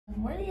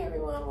Morning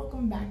everyone,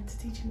 welcome back to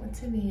Teaching with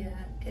Tenia.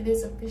 It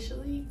is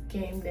officially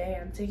game day.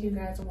 I'm taking you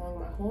guys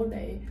along my whole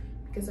day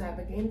because I have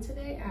a game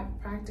today. I have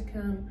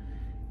practicum,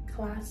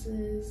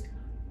 classes,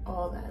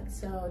 all that.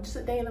 So just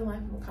a day in the life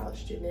of a college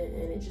student,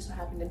 and it just so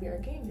happened to be our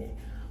game day.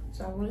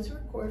 So I wanted to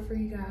record for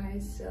you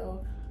guys,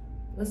 so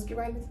let's get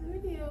right into the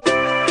video.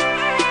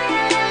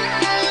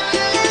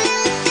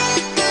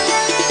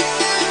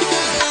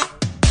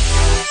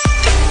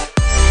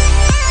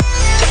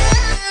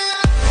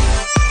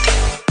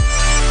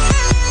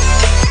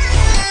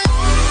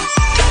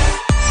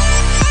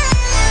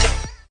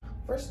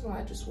 First of all,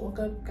 I just woke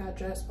up, got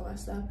dressed, all that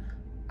stuff.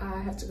 I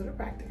have to go to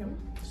practicum,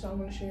 so I'm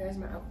going to show you guys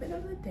my outfit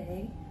of the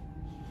day.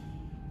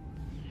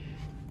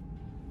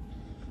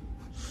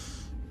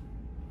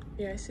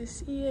 You guys can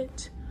see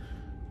it.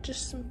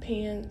 Just some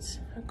pants,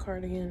 a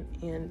cardigan,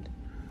 and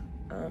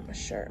a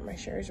shirt. My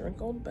shirt is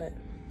wrinkled, but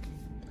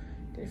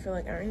didn't feel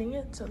like ironing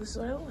it, so this is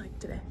what I look like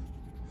today.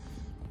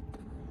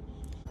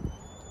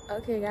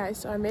 Okay guys,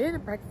 so I made it to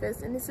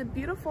breakfast, and it's a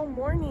beautiful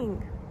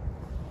morning.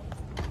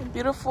 A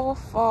beautiful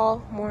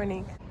fall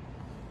morning.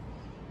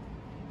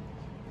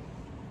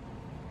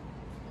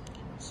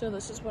 So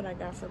this is what I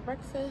got for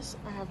breakfast.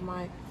 I have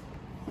my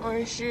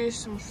orange juice,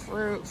 some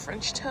fruit,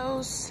 French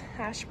toast,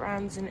 hash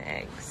browns, and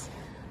eggs.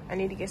 I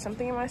need to get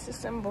something in my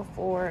system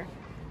before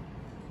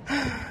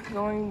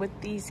going with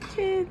these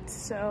kids,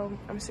 so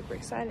I'm super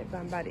excited, but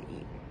I'm about to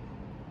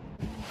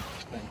eat.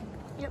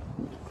 Yep.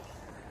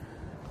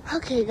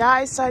 Okay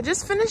guys, so I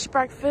just finished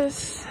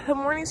breakfast. The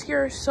mornings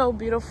here are so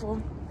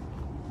beautiful.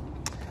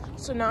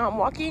 So now I'm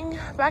walking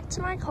back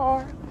to my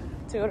car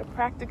to go to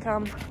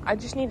practicum. I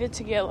just needed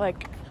to get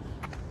like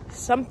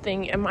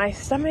something in my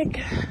stomach.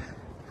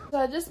 So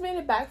I just made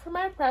it back from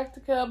my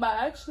practicum.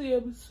 I actually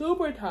am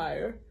super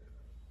tired.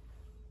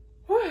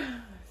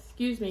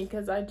 Excuse me,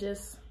 because I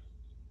just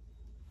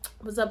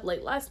was up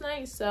late last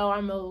night, so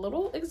I'm a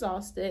little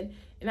exhausted.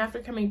 And after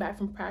coming back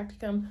from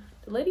practicum,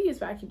 the lady is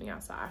vacuuming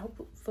outside.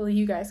 Hopefully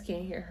you guys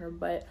can't hear her,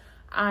 but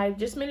I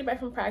just made it back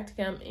from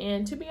practicum,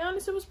 and to be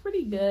honest, it was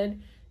pretty good.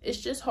 It's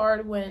just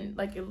hard when,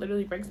 like, it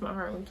literally breaks my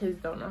heart when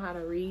kids don't know how to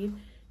read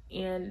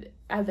and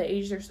at the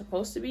age they're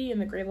supposed to be and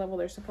the grade level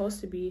they're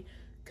supposed to be.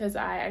 Because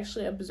I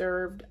actually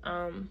observed,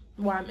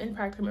 well, I'm in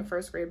practicum in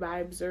first grade, but I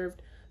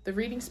observed the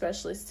reading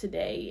specialist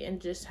today and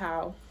just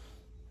how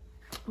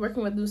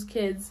working with those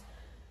kids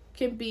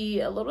can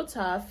be a little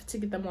tough to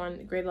get them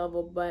on grade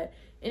level. But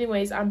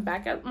anyways, I'm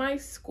back at my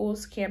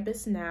school's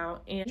campus now,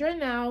 and right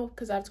now,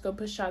 because I have to go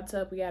push shots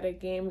up, we got a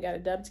game, we got a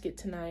dub to get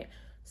tonight.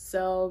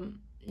 So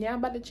yeah, I'm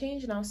about to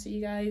change, and I'll see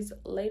you guys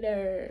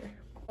later.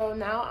 So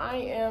now I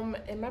am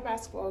in my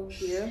basketball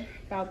gear,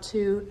 about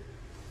to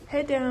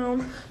head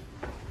down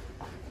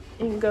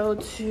and go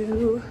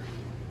to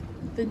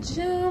the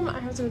gym. I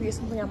have to go get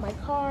something out of my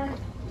car.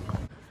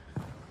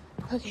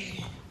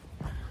 Okay,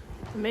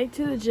 I made it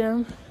to the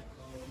gym.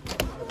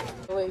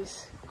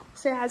 Always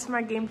say hi to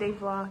my game day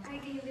vlog. Hi,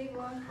 game day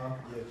vlog.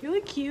 You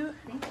look cute.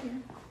 Thank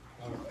you.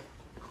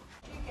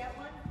 Did you get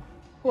one?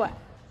 What?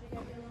 Did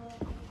you get your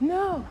little...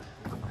 No.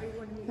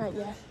 Not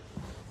yet.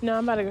 No,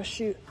 I'm about to go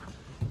shoot.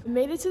 I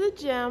made it to the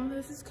gym.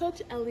 This is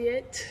Coach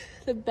Elliott,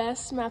 the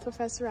best math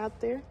professor out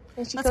there.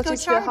 And she Let's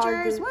coaches go the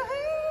Chargers! Harvard.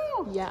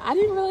 Woohoo! Yeah, I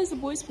didn't realize the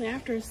boys play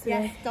after us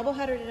today. Yes,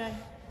 doubleheader today.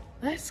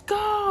 Let's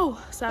go.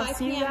 So I'll 5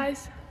 see you p.m.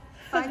 guys.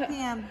 5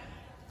 p.m.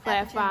 Play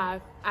at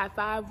 5. At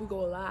 5, we go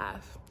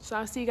live. So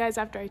I'll see you guys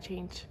after I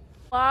change.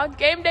 Vlog,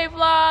 game day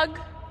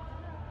vlog.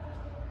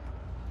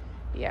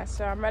 Yeah,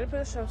 so I'm ready for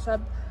the show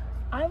sub.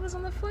 I was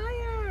on the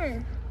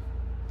flyer.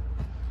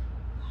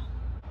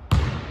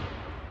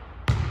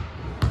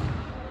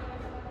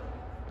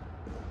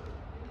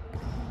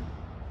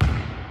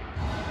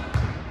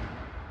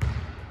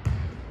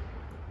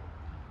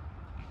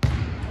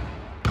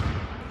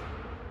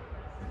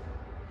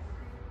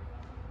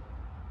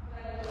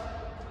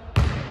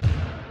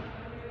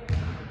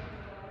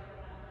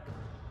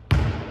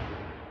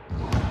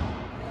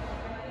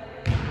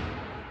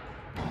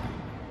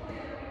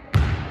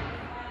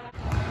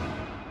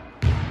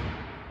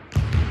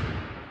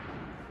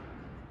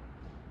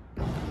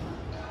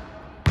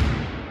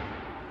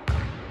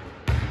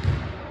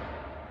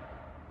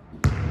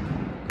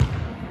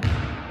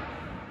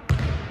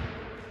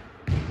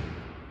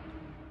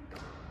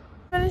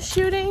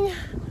 Shooting.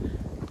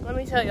 Let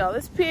me tell y'all,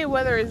 this PA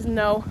weather is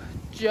no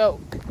joke.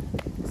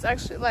 It's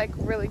actually like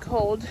really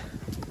cold.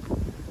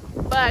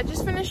 But I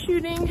just finished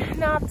shooting.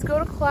 Now I have to go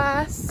to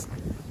class.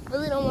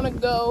 Really don't want to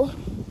go,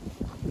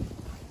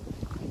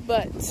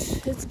 but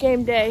it's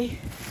game day.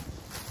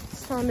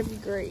 It's going to be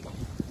great.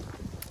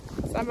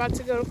 So I'm about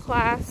to go to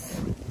class.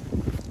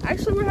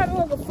 Actually, we're having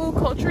like a food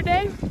culture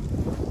day.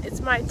 It's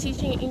my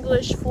teaching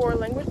English for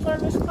language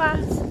learners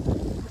class.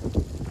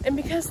 And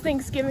because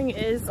Thanksgiving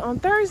is on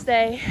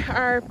Thursday,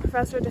 our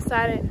professor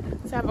decided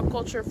to have a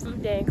culture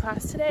food day in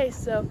class today.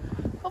 So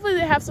hopefully they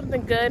have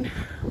something good.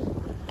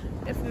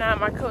 If not,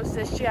 my coach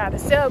says she got a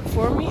sub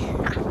for me.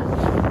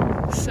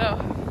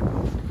 So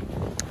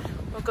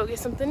we'll go get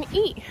something to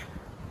eat.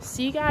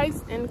 See you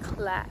guys in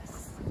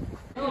class.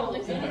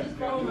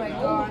 Oh my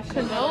gosh.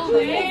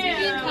 Cannoli.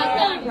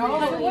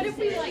 What if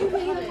we like?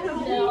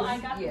 No, I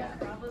got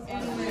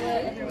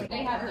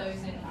they have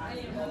those in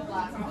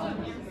glass.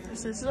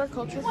 So this is our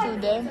cultural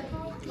food day.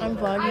 I'm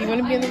vlogging. You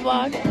want to be in the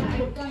vlog?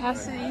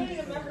 Cassidy.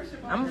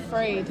 I'm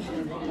afraid.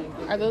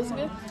 Are those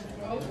good?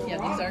 Yeah,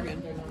 these are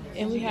good.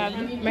 And we have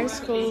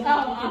Mexican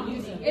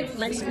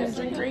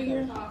drink right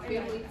here.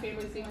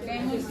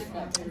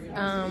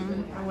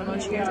 I'm gonna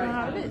let you guys know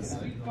how it is.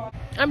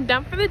 I'm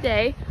done for the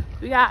day.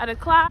 We got out of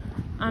class.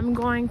 I'm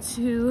going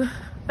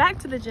back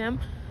to the gym,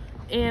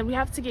 and we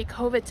have to get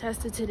COVID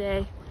tested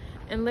today.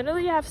 And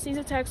literally, I have sneeze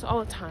attacks all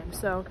the time.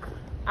 So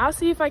I'll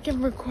see if I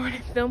can record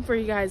and film for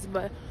you guys,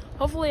 but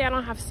hopefully I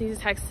don't have sneeze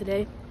attacks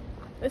today.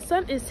 The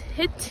sun is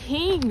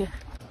hitting.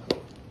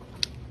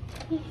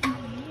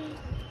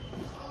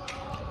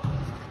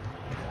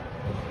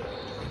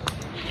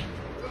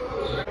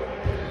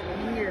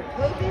 Your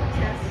COVID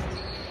test.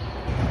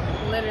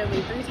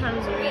 Literally 3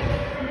 times a week.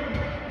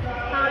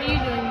 How are you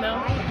doing though?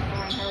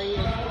 How are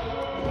you?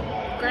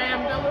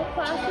 Graham, I'm done with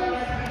classes.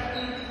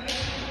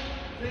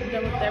 I'm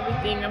done with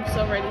everything. I'm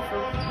so ready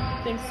for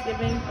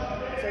Thanksgiving.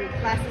 So your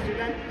classes are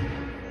done?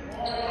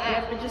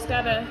 Yep, I just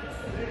gotta,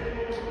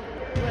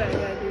 what I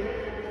gotta do?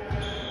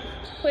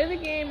 Play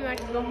the game and I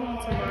can go home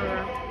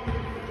tomorrow. Do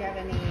you have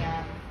any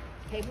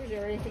papers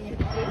or anything you have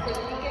to do for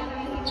the weekend or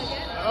anything like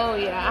that? Oh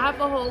yeah, I have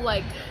a whole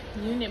like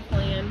unit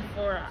plan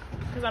for,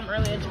 because I'm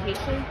early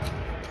education.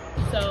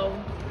 So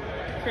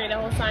create a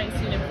whole science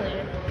unit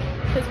plan.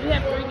 Because we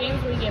have 3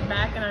 games when we get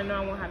back and I know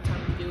I won't have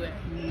time to do it.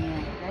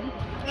 Yeah. Ready?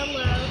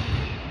 Hello.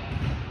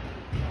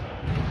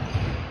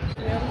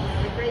 Have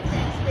a great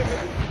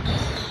Thanksgiving.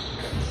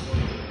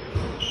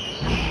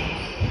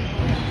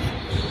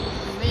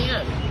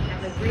 Man.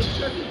 Have a great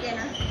turkey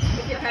dinner.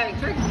 If you're having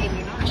turkey, maybe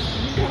you're not.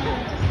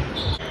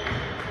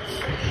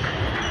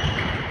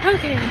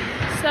 Okay,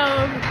 so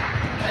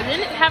I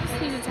didn't have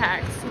sneeze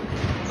attacks,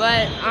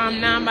 but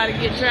now I'm about to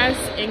get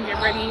dressed and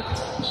get ready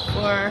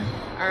for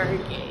our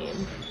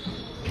game.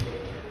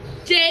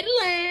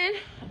 Jadalyn!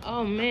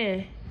 Oh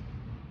man.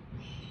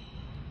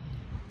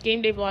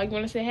 Game day vlog, you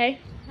wanna say hey?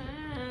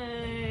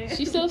 Hi.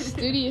 She's so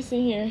studious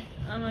in here.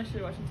 I'm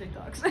actually watching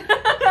TikToks.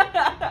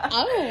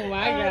 Oh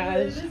my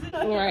gosh.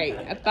 Right,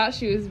 I thought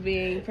she was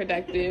being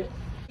productive.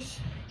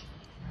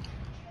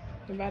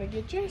 I'm about to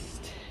get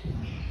dressed.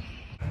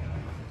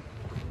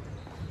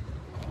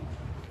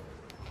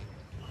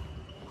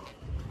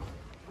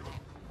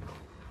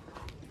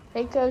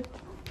 Hey, coach.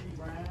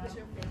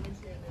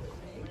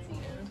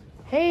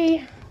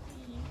 Hey.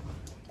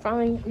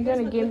 Finally, I'm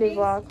doing a game day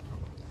vlog.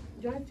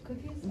 Do I have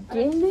cookies?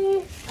 Game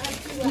day? I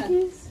have 2 left.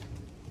 Cookies?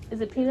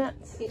 Is it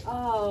peanuts?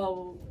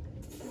 Oh.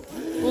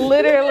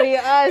 Literally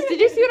us. Did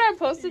you see what I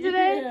posted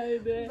today? Yeah, I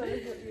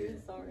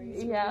did.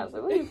 Sorry. Yeah,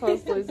 let me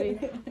post Lizzie.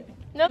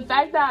 No, the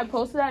fact that I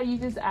posted that, you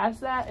just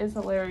asked that is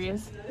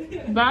hilarious.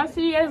 But I'll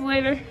see you guys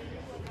later.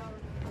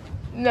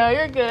 No,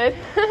 you're good.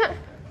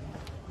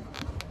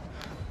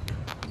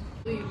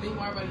 They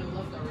more about it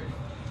left already.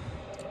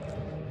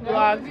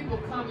 Vlog. People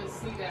come and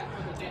see that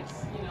for the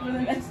next, you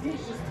know, it's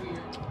just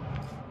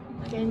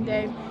weird. Game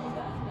day.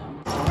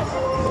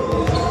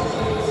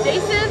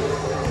 Jason,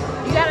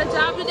 you got a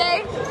job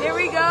today? Here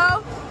we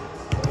go.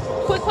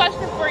 Quick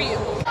question for you.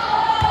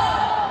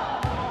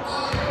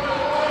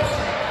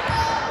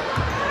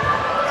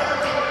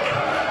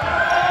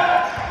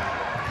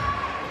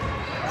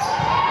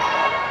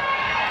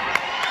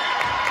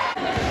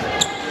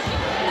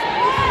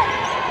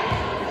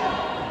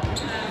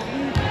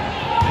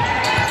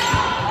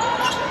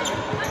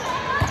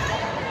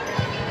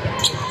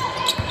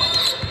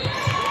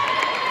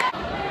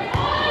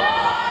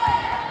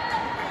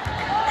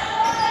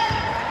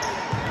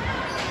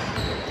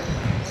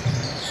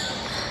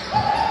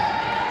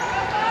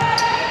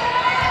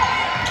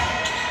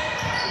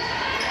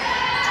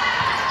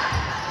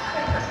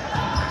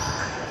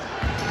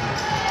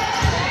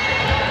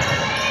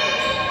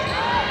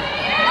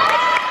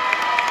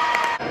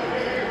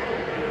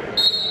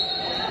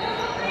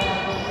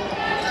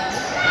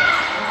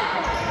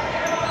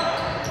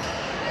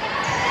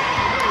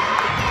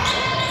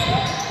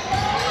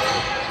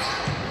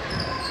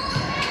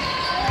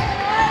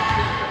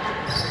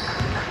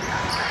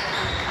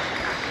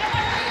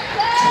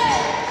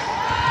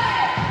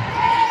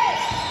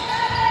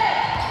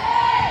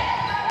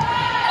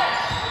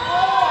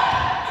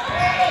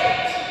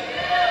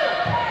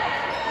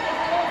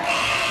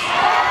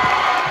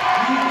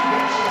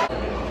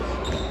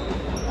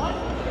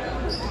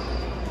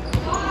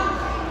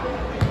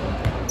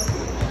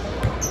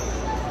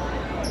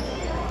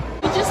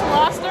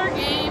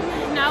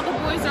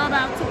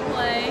 About to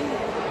play.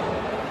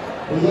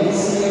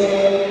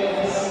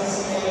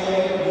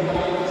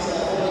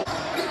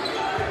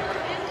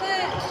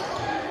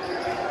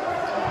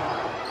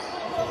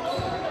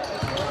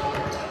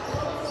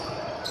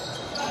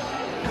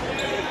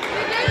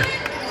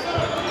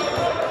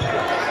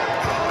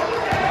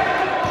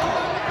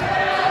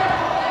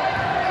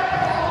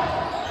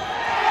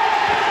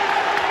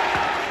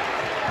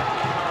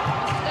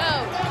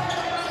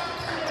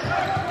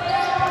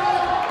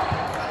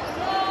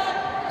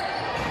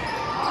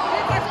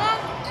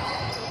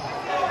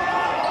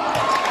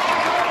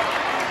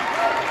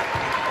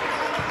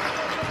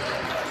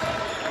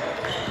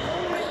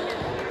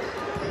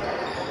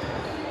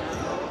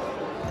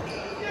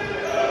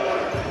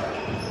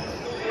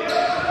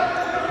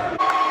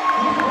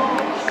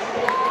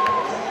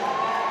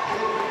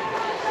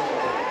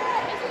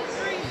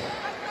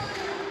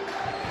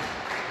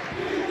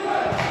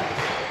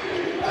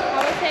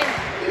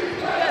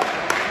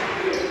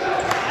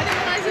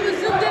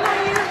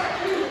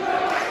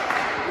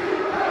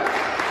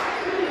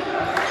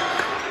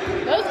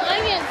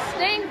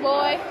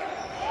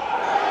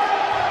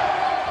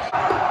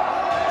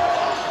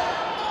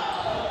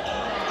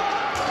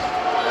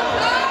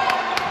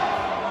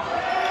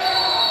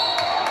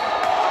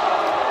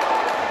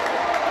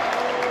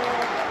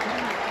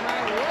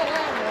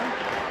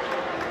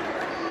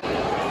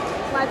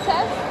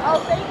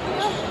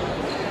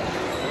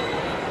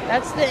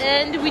 That's the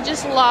end. We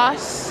just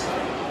lost.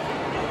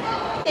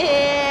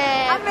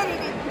 And I'm ready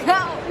to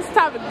go. it's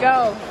time to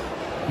go.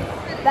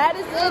 That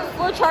is it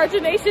for Charger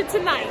Nation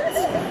tonight.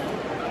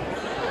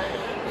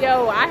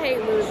 Yo, I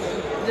hate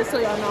losing. Just so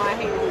y'all know, I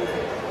hate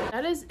losing.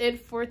 That is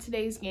it for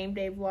today's game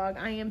day vlog.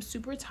 I am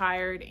super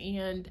tired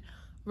and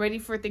ready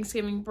for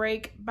Thanksgiving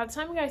break. By the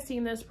time you guys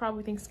seen this,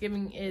 probably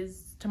Thanksgiving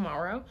is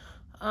tomorrow,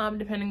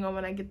 depending on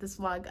when I get this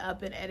vlog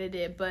up and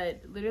edited.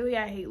 But literally,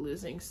 I hate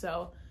losing.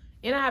 So,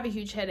 and I have a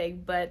huge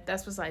headache, but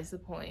that's besides the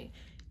point.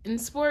 In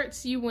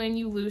sports, you win,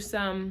 you lose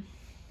some.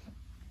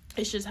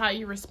 It's just how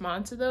you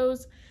respond to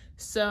those.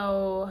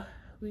 So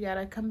we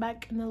gotta come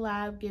back in the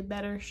lab, get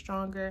better,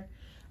 stronger,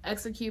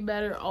 execute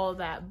better, all of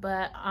that.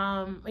 But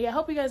yeah, I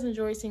hope you guys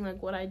enjoy seeing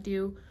like what I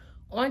do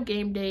on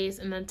game days.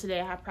 And then today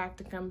I have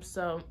practicum,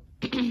 so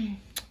a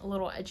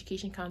little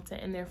education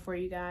content in there for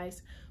you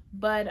guys.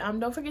 But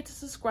don't forget to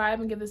subscribe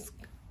and give this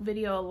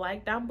video a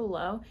like down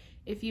below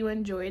if you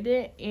enjoyed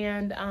it.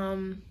 And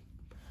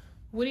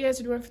what you guys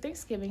are doing for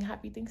Thanksgiving.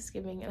 Happy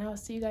Thanksgiving, and I'll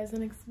see you guys in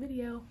the next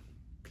video.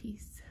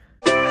 Peace.